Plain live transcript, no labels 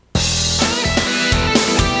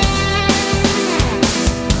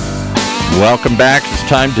Welcome back. It's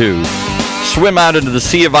time to swim out into the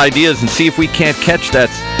sea of ideas and see if we can't catch that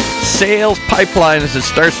sales pipeline as it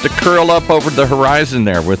starts to curl up over the horizon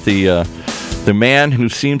there with the man who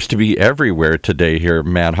seems to be everywhere today here,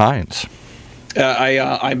 Matt Hines.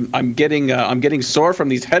 I'm getting sore from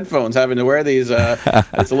these headphones, having to wear these.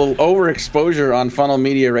 It's a little overexposure on Funnel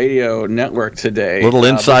Media Radio Network today. Little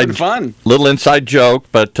inside fun. Little inside joke,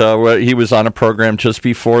 but he was on a program just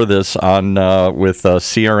before this on with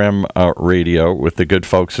CRM Radio with the good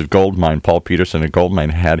folks at Goldmine. Paul Peterson at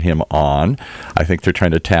Goldmine had him on. I think they're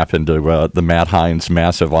trying to tap into the Matt Hines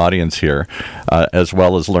massive audience here, as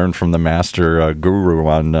well as learn from the master guru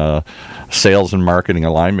on sales and marketing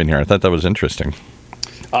alignment here. I thought that was interesting.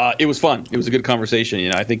 It was fun. It was a good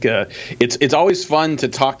conversation. I think it's always fun to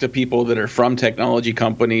talk to people that are from technology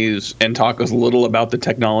companies and talk as little about the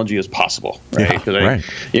technology as possible, right? Yeah,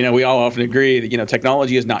 right. We all often agree that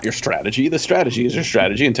technology is not your strategy. The strategy is your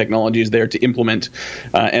strategy, and technology is there to implement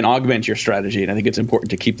and augment your strategy. And I think it's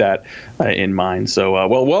important to keep that in mind. So,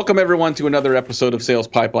 welcome everyone to another episode of Sales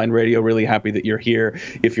Pipeline Radio. Really happy that you're here.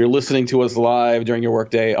 If you're listening to us live during your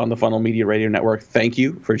workday on the Funnel Media Radio Network, thank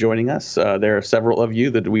you for joining us. There are several of you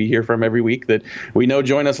that we hear from every week that we know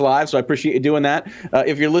join us live, so I appreciate you doing that.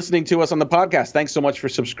 If you're listening to us on the podcast, thanks so much for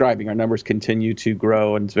subscribing. Our numbers continue to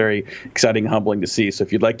grow, and it's very exciting and humbling to see. So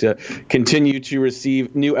if you'd like to continue to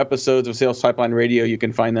receive new episodes of Sales Pipeline Radio, you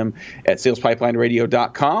can find them at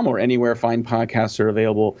salespipelineradio.com or anywhere fine podcasts are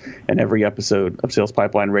available, and every episode of Sales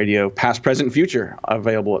Pipeline Radio, past, present, future,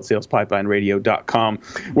 available at salespipelineradio.com.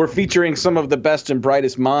 We're featuring some of the best and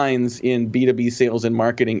brightest minds in B2B sales and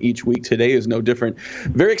marketing each week. Today is no different.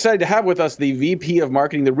 Very excited to have with us the VP of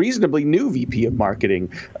Marketing, the reasonably new VP of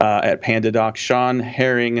Marketing at PandaDoc, Sean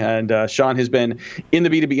Herring. And Sean has been in the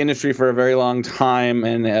B2B industry for a very long time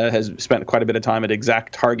and has spent quite a bit of time at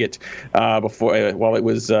ExactTarget while it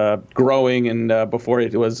was growing and before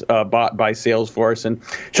it was bought by Salesforce. And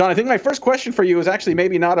Sean, I think my first question for you is actually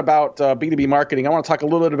maybe not about B2B marketing. I want to talk a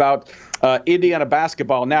little bit about Indiana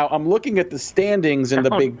basketball. Now, I'm looking at the standings in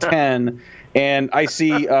the Big Ten, and I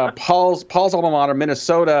see Paul's alma mater, Minnesota,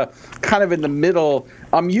 kind of in the middle.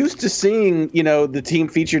 I'm used to seeing, the team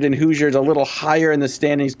featured in Hoosiers a little higher in the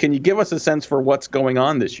standings. Can you give us a sense for what's going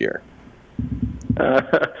on this year?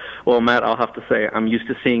 Well, Matt, I'll have to say I'm used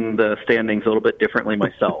to seeing the standings a little bit differently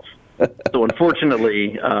myself. So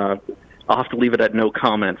unfortunately, I'll have to leave it at no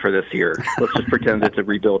comment for this year. Let's just pretend it's a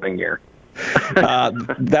rebuilding year.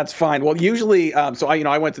 That's fine. Well, usually,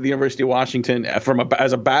 I went to the University of Washington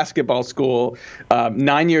as a basketball school.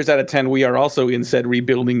 9 years out of 10, we are also in said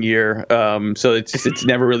rebuilding year. So it's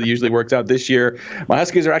never really usually worked out. This year, my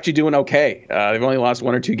Huskies are actually doing okay. They've only lost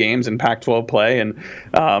 1 or 2 games in Pac-12 play, and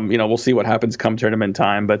we'll see what happens come tournament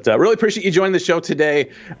time. But really appreciate you joining the show today.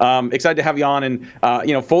 Excited to have you on.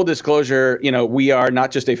 And full disclosure, we are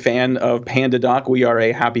not just a fan of PandaDoc. We are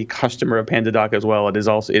a happy customer of PandaDoc as well. It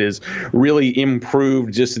is really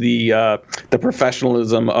improved just the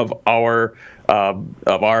professionalism of our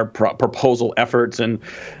proposal efforts. And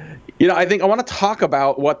I think I want to talk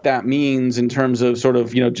about what that means in terms of sort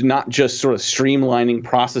of not just sort of streamlining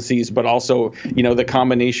processes, but also the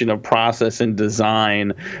combination of process and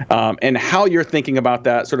design, and how you're thinking about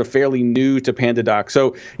that sort of fairly new to PandaDoc.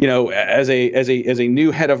 So as a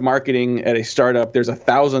new head of marketing at a startup, there's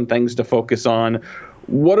 1,000 things to focus on.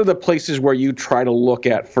 What are the places where you try to look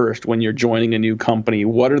at first when you're joining a new company?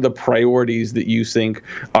 What are the priorities that you think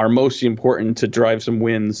are most important to drive some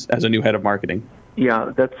wins as a new head of marketing?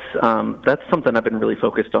 Yeah, that's something I've been really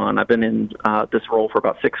focused on. I've been in this role for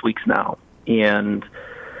about 6 weeks now, and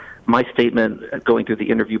my statement going through the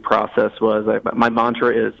interview process was my mantra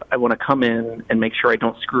is I want to come in and make sure I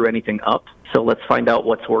don't screw anything up. So let's find out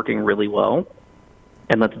what's working really well,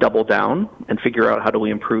 and let's double down and figure out how do we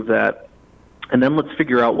improve that. And then let's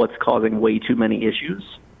figure out what's causing way too many issues.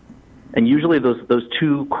 And usually those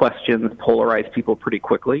two questions polarize people pretty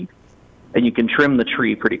quickly, and you can trim the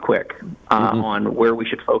tree pretty quick on where we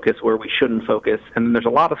should focus, where we shouldn't focus. And then there's a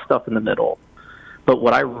lot of stuff in the middle. But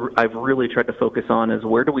what I've really tried to focus on is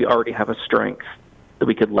where do we already have a strength that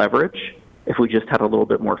we could leverage if we just had a little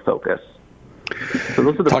bit more focus. So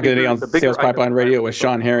those are talking today on Sales Pipeline Radio with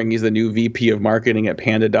Sean Herring. He's the new VP of Marketing at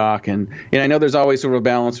PandaDoc, and I know there's always sort of a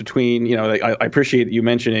balance between I appreciate you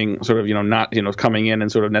mentioning sort of not coming in and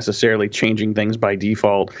sort of necessarily changing things by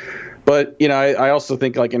default, But, I also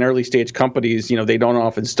think like in early stage companies, they don't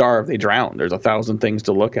often starve, they drown. There's 1,000 things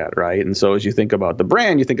to look at, right? And so as you think about the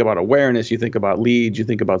brand, you think about awareness, you think about leads, you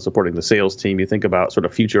think about supporting the sales team, you think about sort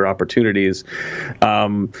of future opportunities.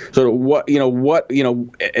 Sort of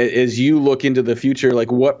as you look into the future, like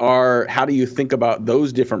how do you think about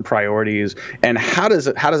those different priorities, and how does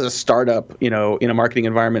a startup, in a marketing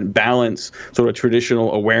environment balance sort of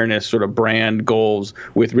traditional awareness, sort of brand goals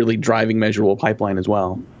with really driving measurable pipeline as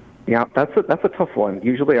well? Yeah, that's a tough one.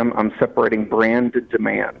 Usually I'm separating brand and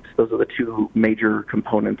demand. Those are the two major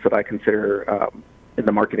components that I consider in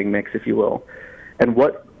the marketing mix, if you will. And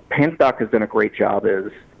what PandaDoc has done a great job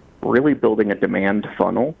is really building a demand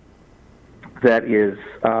funnel that is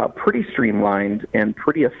pretty streamlined and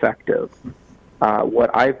pretty effective.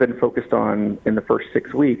 What I've been focused on in the first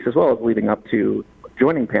 6 weeks, as well as leading up to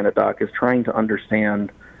joining PandaDoc, is trying to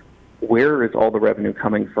understand where is all the revenue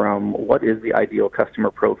coming from, what is the ideal customer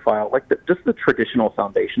profile, like just the traditional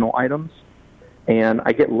foundational items. And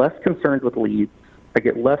I get less concerned with leads, I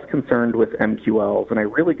get less concerned with MQLs, and I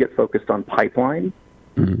really get focused on pipeline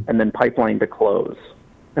and then pipeline to close.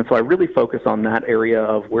 And so I really focus on that area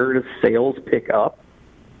of where does sales pick up,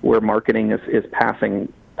 where marketing is passing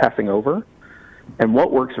over, and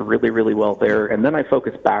what works really, really well there. And then I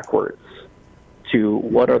focus backwards to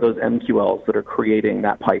what are those MQLs that are creating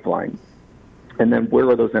that pipeline, and then where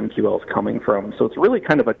are those MQLs coming from. So it's really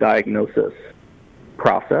kind of a diagnosis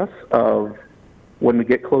process of when we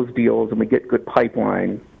get closed deals and we get good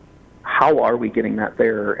pipeline, how are we getting that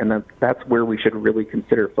there? And then that's where we should really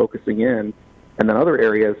consider focusing in. And then other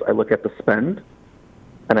areas, I look at the spend,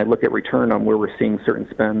 and I look at return on where we're seeing certain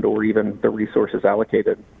spend or even the resources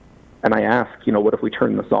allocated. And I ask, what if we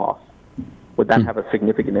turn this off? Would that have a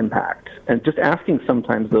significant impact? And just asking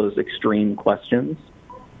sometimes those extreme questions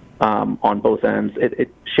on both ends,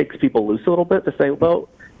 it shakes people loose a little bit to say, well,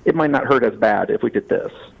 it might not hurt as bad if we did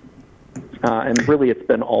this. And really, it's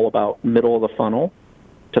been all about middle of the funnel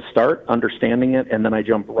to start understanding it, and then I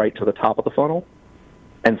jump right to the top of the funnel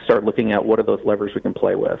and start looking at what are those levers we can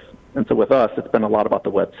play with. And so with us, it's been a lot about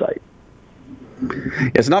the website.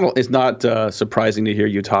 It's not surprising to hear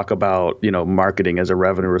you talk about marketing as a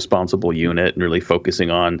revenue responsible unit and really focusing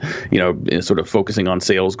on focusing on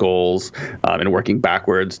sales goals and working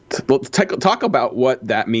backwards. Let's talk about what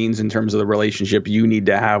that means in terms of the relationship you need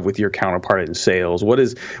to have with your counterpart in sales. What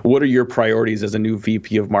are your priorities as a new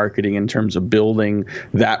VP of marketing in terms of building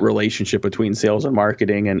that relationship between sales and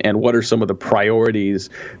marketing, and what are some of the priorities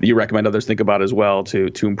that you recommend others think about as well to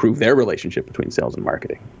improve their relationship between sales and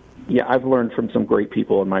marketing? Yeah, I've learned from some great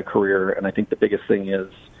people in my career, and I think the biggest thing is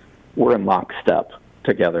we're in lockstep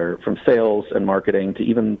together, from sales and marketing to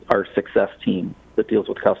even our success team that deals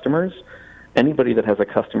with customers. Anybody that has a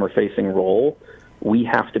customer-facing role, we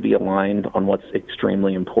have to be aligned on what's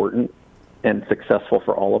extremely important and successful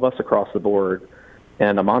for all of us across the board.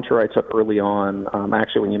 And a mantra I took early on,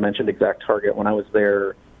 actually when you mentioned ExactTarget, when I was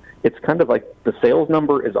there, it's kind of like the sales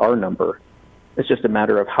number is our number. It's just a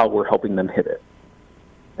matter of how we're helping them hit it.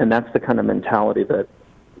 And that's the kind of mentality that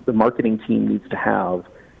the marketing team needs to have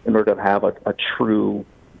in order to have a true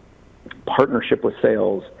partnership with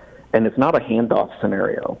sales. And it's not a handoff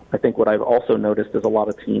scenario. I think what I've also noticed is a lot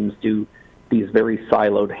of teams do these very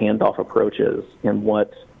siloed handoff approaches, and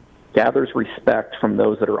what gathers respect from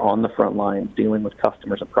those that are on the front lines dealing with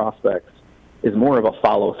customers and prospects is more of a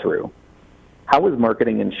follow-through. How is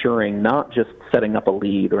marketing ensuring not just setting up a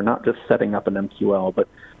lead or not just setting up an MQL, but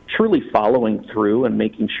truly following through and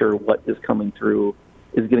making sure what is coming through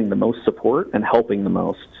is getting the most support and helping the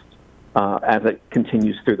most as it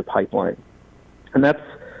continues through the pipeline? And that's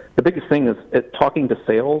the biggest thing, is talking to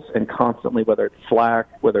sales and constantly, whether it's Slack,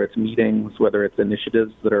 whether it's meetings, whether it's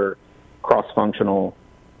initiatives that are cross-functional,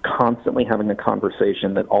 constantly having a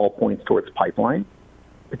conversation that all points towards pipeline,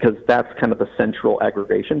 because that's kind of the central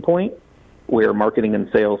aggregation point where marketing and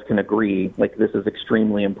sales can agree, like, this is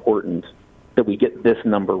extremely important that we get this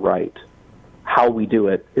number right. How we do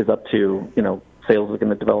it is up to, sales is going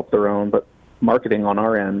to develop their own, but marketing on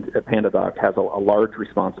our end at PandaDoc has a large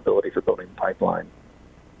responsibility for building the pipeline.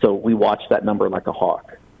 So we watch that number like a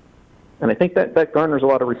hawk. And I think that garners a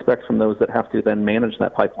lot of respect from those that have to then manage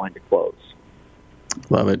that pipeline to close.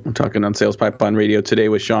 Love it. I'm talking on Sales Pipeline Radio today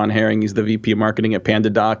with Sean Herring. He's the VP of Marketing at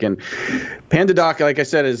PandaDoc. And PandaDoc, like I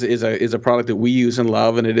said, is a product that we use and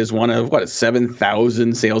love, and it is one of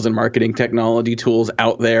 7,000 sales and marketing technology tools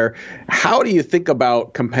out there. How do you think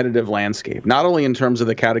about competitive landscape, not only in terms of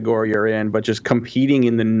the category you're in, but just competing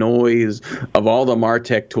in the noise of all the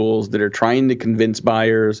MarTech tools that are trying to convince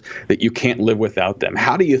buyers that you can't live without them?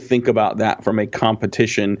 How do you think about that from a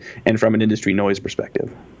competition and from an industry noise perspective?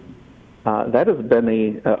 That has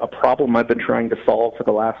been a problem I've been trying to solve for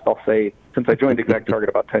the last, I'll say, since I joined ExactTarget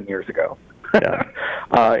about 10 years ago. Yeah.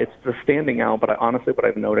 It's the standing out, but honestly what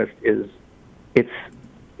I've noticed is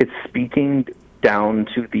it's speaking down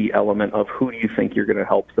to the element of who do you think you're going to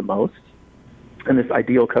help the most. And this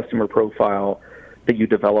ideal customer profile that you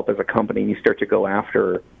develop as a company and you start to go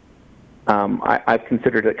after, I've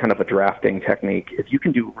considered it kind of a drafting technique. If you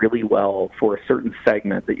can do really well for a certain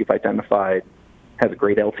segment that you've identified, has a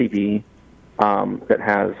great LTV, that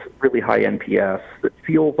has really high NPS, that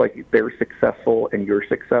feels like they're successful and you're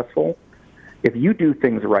successful, if you do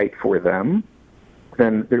things right for them,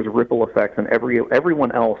 then there's ripple effects, and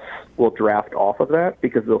everyone else will draft off of that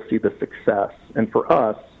because they'll see the success. And for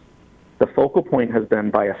us, the focal point has been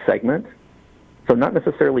by a segment, so not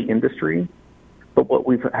necessarily industry, but what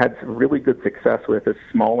we've had some really good success with is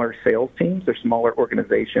smaller sales teams or smaller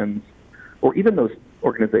organizations, or even those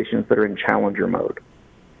organizations that are in challenger mode,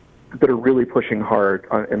 that are really pushing hard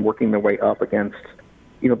and working their way up against,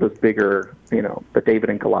 those bigger, the David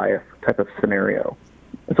and Goliath type of scenario.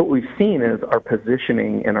 And so what we've seen is our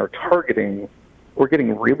positioning and our targeting, we're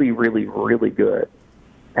getting really, really, really good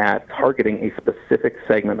at targeting a specific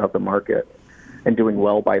segment of the market and doing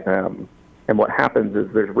well by them. And what happens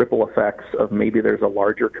is there's ripple effects of maybe there's a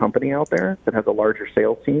larger company out there that has a larger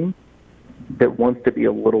sales team that wants to be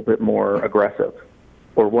a little bit more aggressive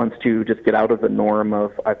or wants to just get out of the norm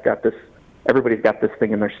of everybody's got this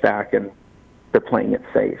thing in their stack and they're playing it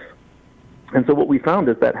safe. And so what we found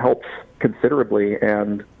is that helps considerably,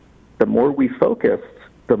 and the more we focused,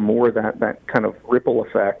 the more that kind of ripple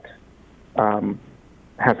effect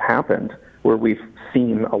has happened, where we've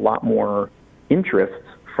seen a lot more interest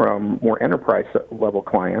from more enterprise-level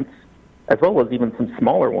clients, as well as even some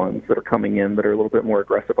smaller ones that are coming in that are a little bit more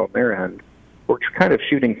aggressive on their end. We're kind of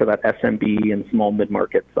shooting for that SMB and small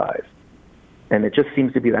mid-market size. And it just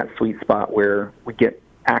seems to be that sweet spot where we get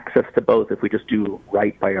access to both if we just do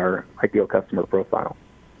right by our ideal customer profile.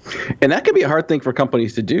 And that can be a hard thing for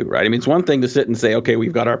companies to do, right? I mean, it's one thing to sit and say, okay,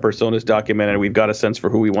 we've got our personas documented, we've got a sense for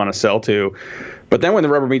who we want to sell to. But then when the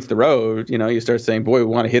rubber meets the road, you start saying, boy, we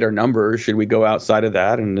want to hit our numbers. Should we go outside of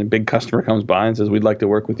that? And a big customer comes by and says, we'd like to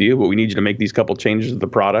work with you, but we need you to make these couple changes to the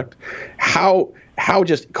product. How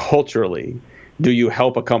just culturally do you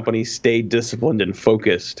help a company stay disciplined and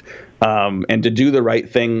focused and to do the right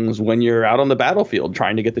things when you're out on the battlefield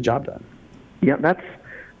trying to get the job done? Yeah,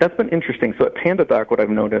 that's been interesting. So at PandaDoc, what I've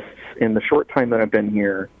noticed in the short time that I've been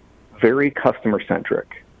here, very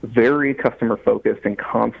customer-centric, very customer-focused, and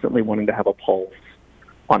constantly wanting to have a pulse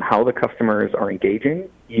on how the customers are engaging,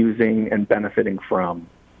 using, and benefiting from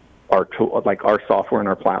our tool, like our software and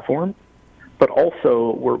our platform. But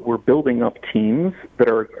also, we're building up teams that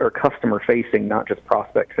are customer-facing, not just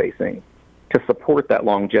prospect-facing, to support that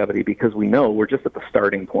longevity, because we know we're just at the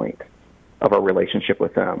starting point of our relationship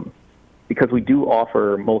with them. Because we do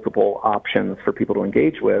offer multiple options for people to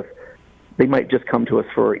engage with, they might just come to us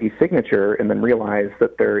for e-signature and then realize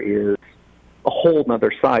that there is a whole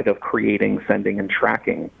other side of creating, sending, and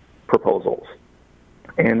tracking proposals.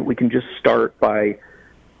 And we can just start by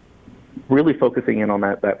really focusing in on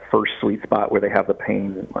that first sweet spot where they have the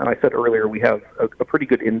pain. And I said earlier, we have a pretty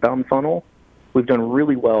good inbound funnel. We've done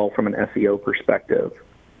really well from an SEO perspective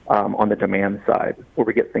on the demand side, where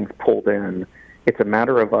we get things pulled in. It's a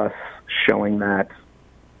matter of us showing that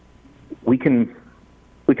we can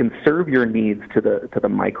serve your needs to the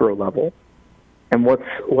micro level. And what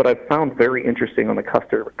I've found very interesting on the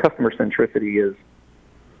customer centricity is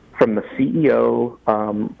from the CEO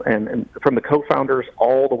and from the co-founders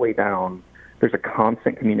all the way down, there's a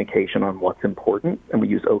constant communication on what's important, and we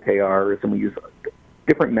use OKRs and we use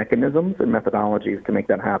different mechanisms and methodologies to make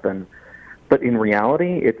that happen. But in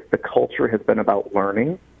reality, the culture has been about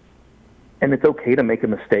learning. And it's okay to make a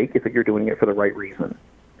mistake if you're doing it for the right reason.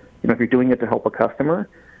 If you're doing it to help a customer,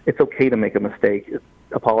 it's okay to make a mistake,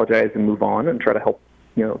 apologize and move on and try to help,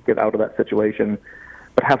 get out of that situation,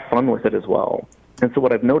 but have fun with it as well. And so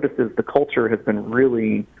what I've noticed is the culture has been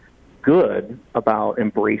really good about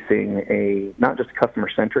embracing a not just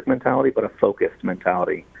customer-centric mentality, but a focused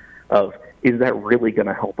mentality of, is that really going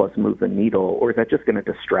to help us move the needle, or is that just going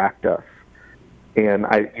to distract us? And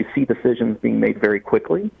you see decisions being made very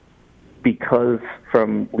quickly, because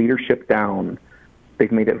from leadership down,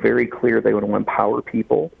 they've made it very clear they want to empower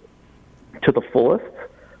people to the fullest,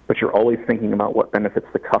 but you're always thinking about what benefits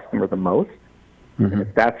the customer the most. Mm-hmm.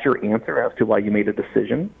 If that's your answer as to why you made a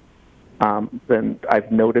decision, then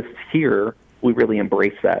I've noticed here we really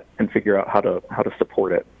embrace that and figure out how to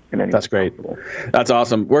support it in any That's way great. possible. That's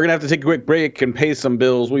awesome. We're going to have to take a quick break and pay some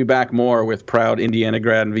bills. We'll be back more with proud Indiana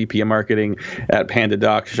grad and VP of Marketing at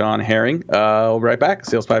PandaDoc, Sean Herring. We'll be right back.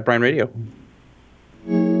 Sales Pipeline Radio.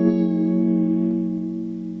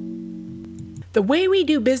 The way we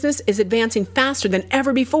do business is advancing faster than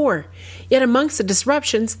ever before. Yet amongst the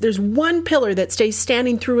disruptions, there's one pillar that stays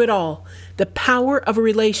standing through it all: the power of a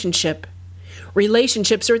relationship.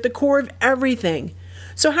 Relationships are at the core of everything.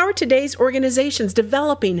 So how are today's organizations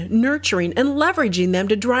developing, nurturing, and leveraging them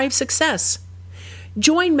to drive success?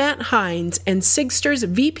 Join Matt Hines and Sigster's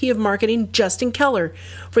VP of Marketing, Justin Keller,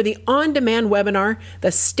 for the on-demand webinar,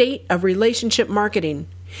 The State of Relationship Marketing,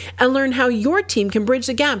 and learn how your team can bridge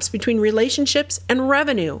the gaps between relationships and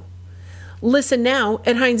revenue. Listen now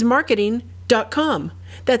at HeinsMarketing.com.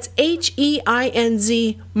 That's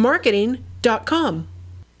HEINZ marketing.com.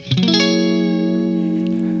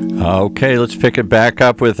 Okay, let's pick it back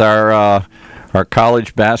up with our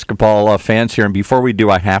college basketball fans here. And before we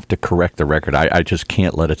do, I have to correct the record. I just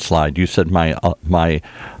can't let it slide. You said that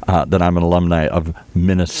I'm an alumni of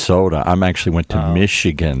Minnesota. I'm actually went to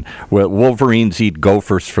Michigan, where Wolverines eat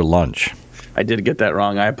Gophers for lunch. I did get that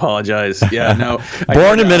wrong. I apologize. Yeah, no.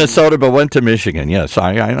 Born in Minnesota, but went to Michigan. Yes,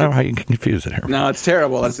 I know how you can confuse it here. No, it's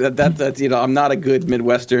terrible. That's I'm not a good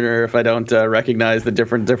Midwesterner if I don't recognize the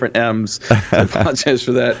different M's. I apologize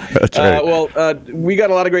for that. That's right. We got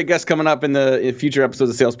a lot of great guests coming up in future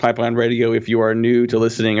episodes of Sales Pipeline Radio. If you are new to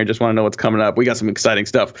listening or just want to know what's coming up, we got some exciting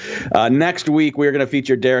stuff. Next week, we're going to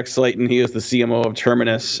feature Derek Slayton. He is the CMO of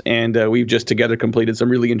Terminus, and we've just together completed some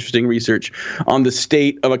really interesting research on the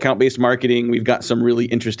state of account-based marketing. We've got some really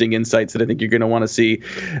interesting insights that I think you're going to want to see.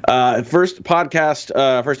 First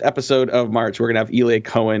episode of March, we're going to have Eli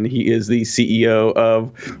Cohen. He is the CEO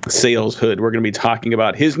of SalesHood. We're going to be talking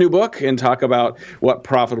about his new book and talk about what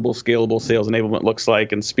profitable, scalable sales enablement looks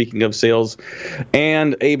like. And speaking of sales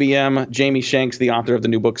and ABM, Jamie Shanks, the author of the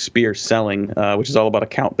new book Spear Selling, which is all about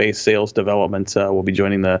account-based sales development, will be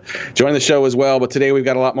joining the show as well. But today we've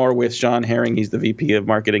got a lot more with Sean Herring. He's the VP of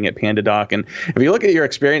Marketing at PandaDoc. And if you look at your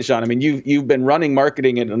experience, Sean, I mean, you've been running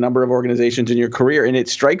marketing in a number of organizations in your career, and it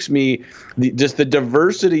strikes me just the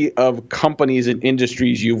diversity of companies and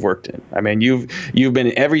industries you've worked in. I mean, you've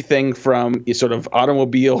been everything from sort of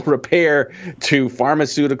automobile repair to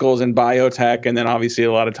pharmaceuticals and biotech, and then obviously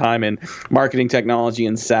a lot of time in marketing technology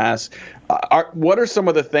and SaaS. What are some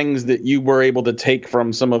of the things that you were able to take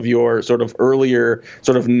from some of your sort of earlier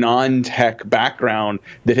sort of non-tech background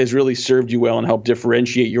that has really served you well and helped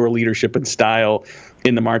differentiate your leadership and style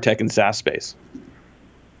in the MarTech and SaaS space?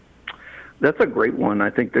 That's a great one. I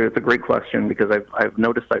think it's a great question because I've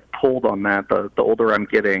noticed I've pulled on that the older I'm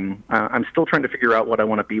getting. I'm still trying to figure out what I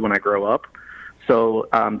want to be when I grow up. So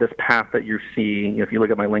this path that you see, if you look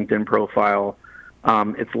at my LinkedIn profile,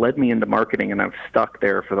 it's led me into marketing, and I've stuck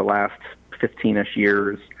there for the last 15-ish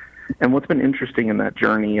years. And what's been interesting in that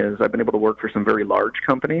journey is I've been able to work for some very large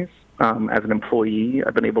companies as an employee.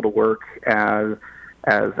 I've been able to work as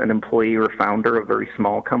an employee or founder of very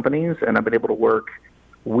small companies, and I've been able to work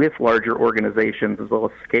with larger organizations as well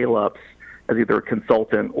as scale-ups as either a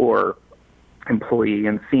consultant or employee.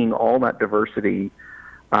 And seeing all that diversity,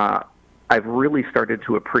 I've really started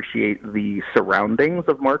to appreciate the surroundings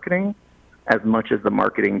of marketing as much as the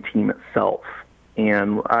marketing team itself.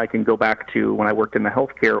 And I can go back to when I worked in the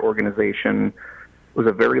healthcare organization. It was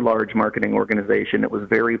a very large marketing organization. It was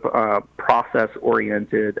very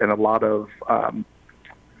process-oriented and a lot of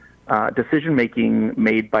decision-making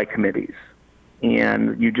made by committees.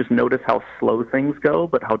 And you just notice how slow things go,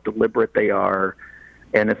 but how deliberate they are.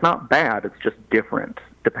 And it's not bad, it's just different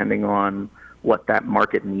depending on what that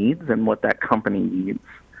market needs and what that company needs.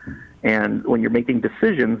 And when you're making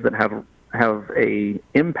decisions that have a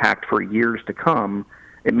impact for years to come,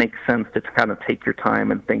 it makes sense to kind of take your time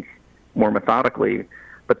and think more methodically.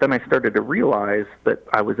 But then I started to realize that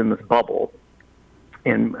I was in this bubble.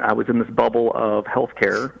 And I was in this bubble of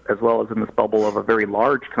healthcare as well as in this bubble of a very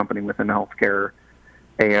large company within healthcare.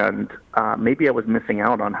 And maybe I was missing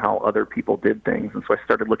out on how other people did things. And so I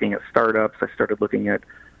started looking at startups. I started looking at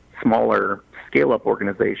smaller scale-up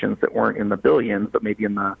organizations that weren't in the billions, but maybe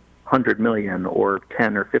in the 100 million or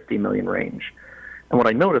 10 or 50 million range. And what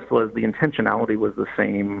I noticed was the intentionality was the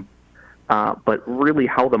same, but really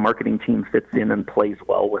how the marketing team fits in and plays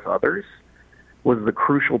well with others was the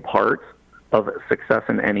crucial part of success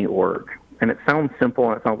in any org. And it sounds simple,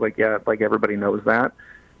 and it sounds like, yeah, like everybody knows that.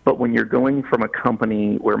 But when you're going from a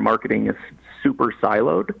company where marketing is super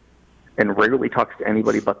siloed and rarely talks to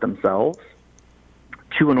anybody but themselves,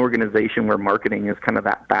 to an organization where marketing is kind of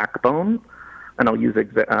that backbone, and I'll use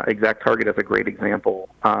ExactTarget as a great example.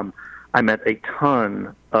 I met a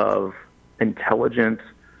ton of intelligent,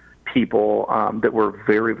 people that were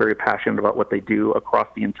very, very passionate about what they do across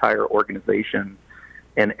the entire organization.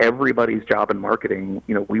 And everybody's job in marketing,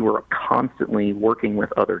 we were constantly working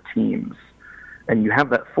with other teams. And you have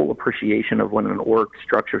that full appreciation of when an org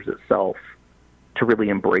structures itself to really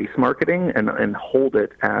embrace marketing and hold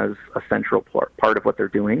it as a central part of what they're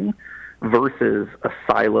doing versus a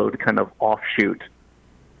siloed kind of offshoot.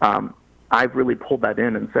 I've really pulled that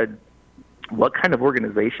in and said, what kind of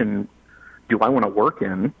organization do I want to work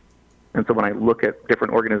in? And so when I look at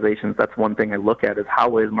different organizations, that's one thing I look at is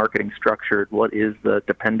how is marketing structured? What is the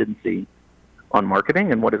dependency on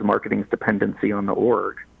marketing and what is marketing's dependency on the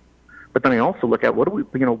org? But then I also look at what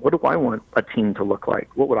do I want a team to look like?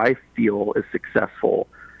 What would I feel is successful?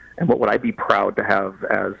 And what would I be proud to have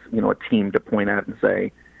as, a team to point at and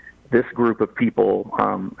say, this group of people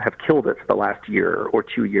have killed it for the last year or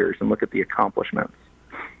 2 years, and look at the accomplishments.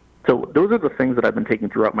 So those are the things that I've been taking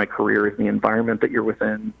throughout my career is the environment that you're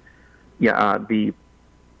within, the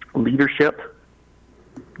leadership's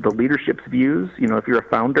views. If you're a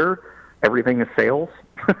founder, everything is sales.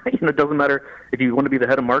 It doesn't matter if you want to be the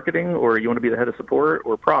head of marketing or you want to be the head of support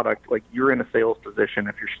or product, like you're in a sales position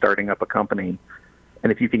if you're starting up a company.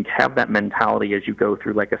 And if you can have that mentality as you go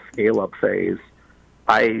through like a scale-up phase,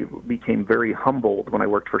 I became very humbled when I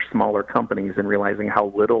worked for smaller companies and realizing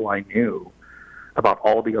how little I knew about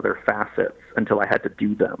all the other facets until I had to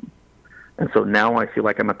do them. And so now I feel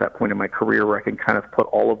like I'm at that point in my career where I can kind of put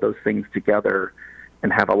all of those things together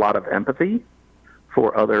and have a lot of empathy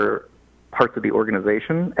for other parts of the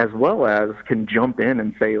organization, as well as can jump in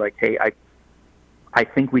and say, like, hey, I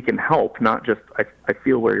think we can help, not just I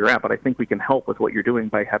feel where you're at, but I think we can help with what you're doing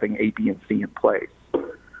by having A, B, and C in place.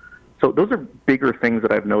 So those are bigger things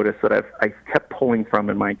that I've noticed that I've kept pulling from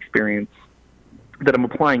in my experience that I'm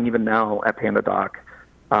applying even now at PandaDoc.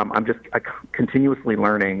 I'm continuously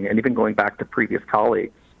learning and even going back to previous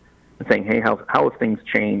colleagues and saying, hey, how have things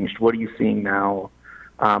changed? What are you seeing now?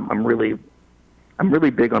 I'm really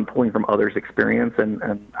big on pulling from others' experience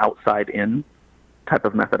and outside in type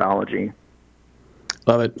of methodology.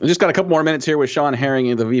 Love it. We just got a couple more minutes here with Sean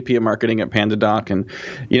Herring, the VP of Marketing at PandaDoc. And,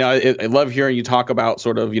 I love hearing you talk about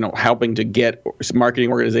sort of, helping to get marketing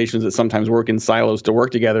organizations that sometimes work in silos to work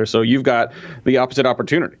together. So you've got the opposite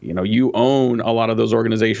opportunity. You own a lot of those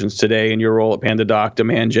organizations today in your role at PandaDoc,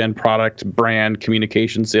 demand gen, product, brand,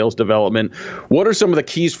 communication, sales development. What are some of the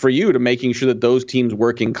keys for you to making sure that those teams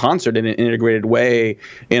work in concert in an integrated way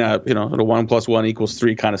in a 1 + 1 =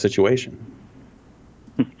 3 kind of situation?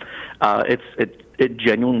 It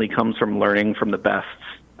genuinely comes from learning from the best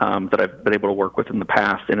that I've been able to work with in the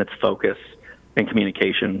past, and it's focus and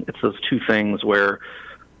communication. It's those two things where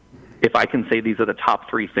if I can say these are the top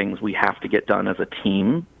 3 things we have to get done as a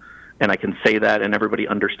team, and I can say that and everybody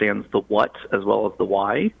understands the what as well as the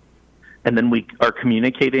why, and then we are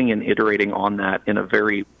communicating and iterating on that in a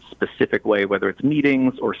very specific way, whether it's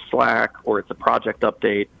meetings or Slack or it's a project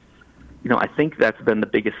update. I think that's been the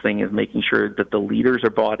biggest thing is making sure that the leaders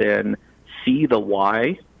are bought in, see the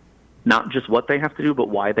why, not just what they have to do, but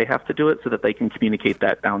why they have to do it so that they can communicate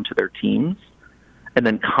that down to their teams, and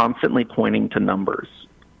then constantly pointing to numbers.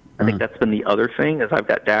 I think that's been the other thing is I've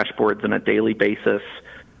got dashboards on a daily basis.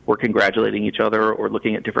 We're congratulating each other or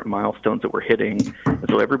looking at different milestones that we're hitting. And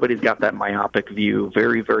so everybody's got that myopic view,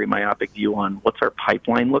 very, very myopic view on what's our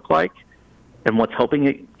pipeline look like and what's helping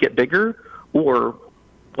it get bigger or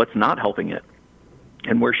what's not helping it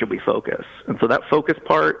and where should we focus. And so that focus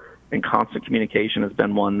part and constant communication has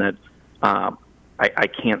been one that I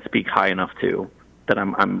can't speak high enough to, that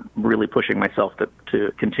I'm really pushing myself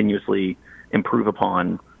to continuously improve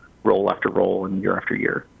upon role after role and year after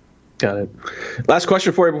year. Got it. Last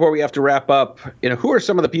question for you before we have to wrap up. Who are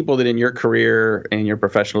some of the people that in your career and your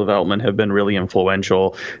professional development have been really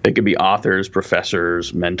influential? They could be authors,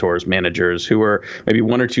 professors, mentors, managers. Who are maybe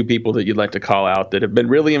 1 or 2 people that you'd like to call out that have been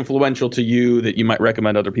really influential to you that you might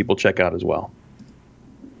recommend other people check out as well?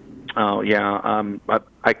 Oh, yeah.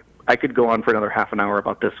 I could go on for another half an hour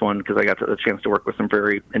about this one because I got the chance to work with some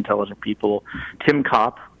very intelligent people. Tim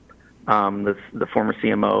Kopp, the former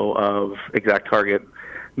CMO of ExactTarget,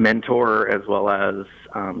 mentor as well as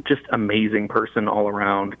just amazing person all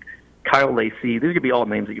around. Kyle Lacey, these could be all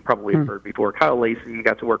names that you probably have heard before. Kyle Lacey,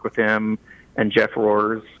 got to work with him, and Jeff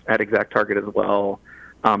Roars at ExactTarget as well.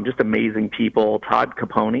 Just amazing people. Todd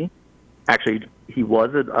Capone, actually, he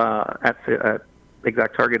was at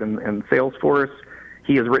ExactTarget and Salesforce.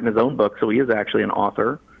 He has written his own book, so he is actually an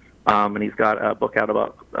author. And he's got a book out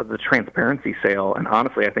about the transparency sale. And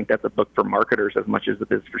honestly, I think that's a book for marketers as much as it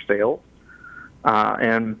is for sales.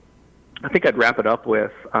 And I think I'd wrap it up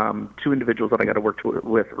with 2 individuals that I got to work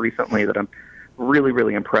with recently that I'm really,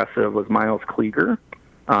 really impressive was Miles Klieger.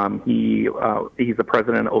 He's the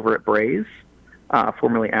president over at Braze,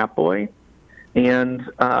 formerly AppBoy, and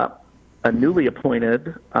a newly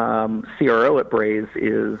appointed CRO at Braze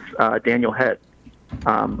is Daniel Head.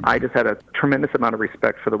 I just had a tremendous amount of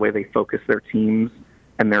respect for the way they focus their teams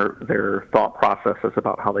and their thought processes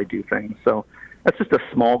about how they do things. So that's just a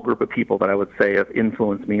small group of people that I would say have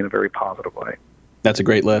influenced me in a very positive way. That's a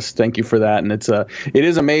great list. Thank you for that. And it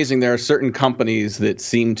is amazing. There are certain companies that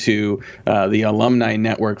seem to the alumni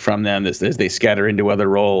network from them as they scatter into other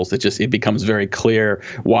roles. It becomes very clear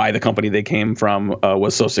why the company they came from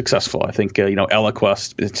was so successful. I think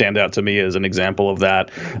Eloquest stands out to me as an example of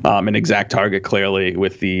that. An ExactTarget clearly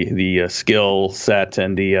with the skill set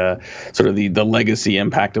and the sort of the legacy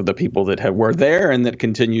impact of the people that were there and that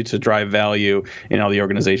continue to drive value in all the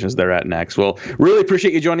organizations they're at next. Well, really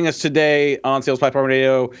appreciate you joining us today on Sales Pipeline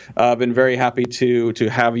Radio. Been very happy to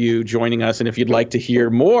have you joining us. And if you'd like to hear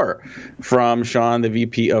more from Sean, the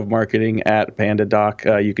VP of Marketing at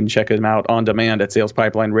PandaDoc, you can check him out on demand at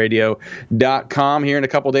salespipelineradio.com. Here in a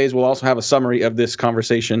couple of days, we'll also have a summary of this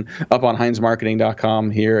conversation up on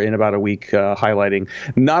HeinzMarketing.com here in about a week, highlighting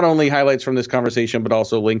not only highlights from this conversation, but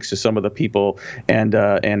also links to some of the people and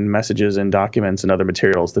messages and documents and other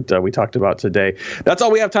materials that we talked about today. That's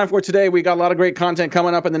all we have time for today. We got a lot of great content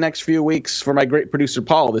coming up in the next few weeks. For my great producer,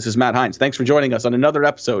 Paul, this is Matt Heinz. Thanks for joining us on another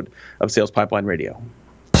episode of Sales Pipeline Radio.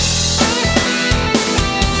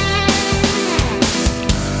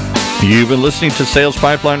 You've been listening to Sales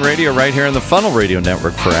Pipeline Radio right here on the Funnel Radio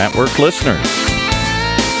Network for at-work listeners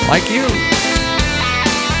like you.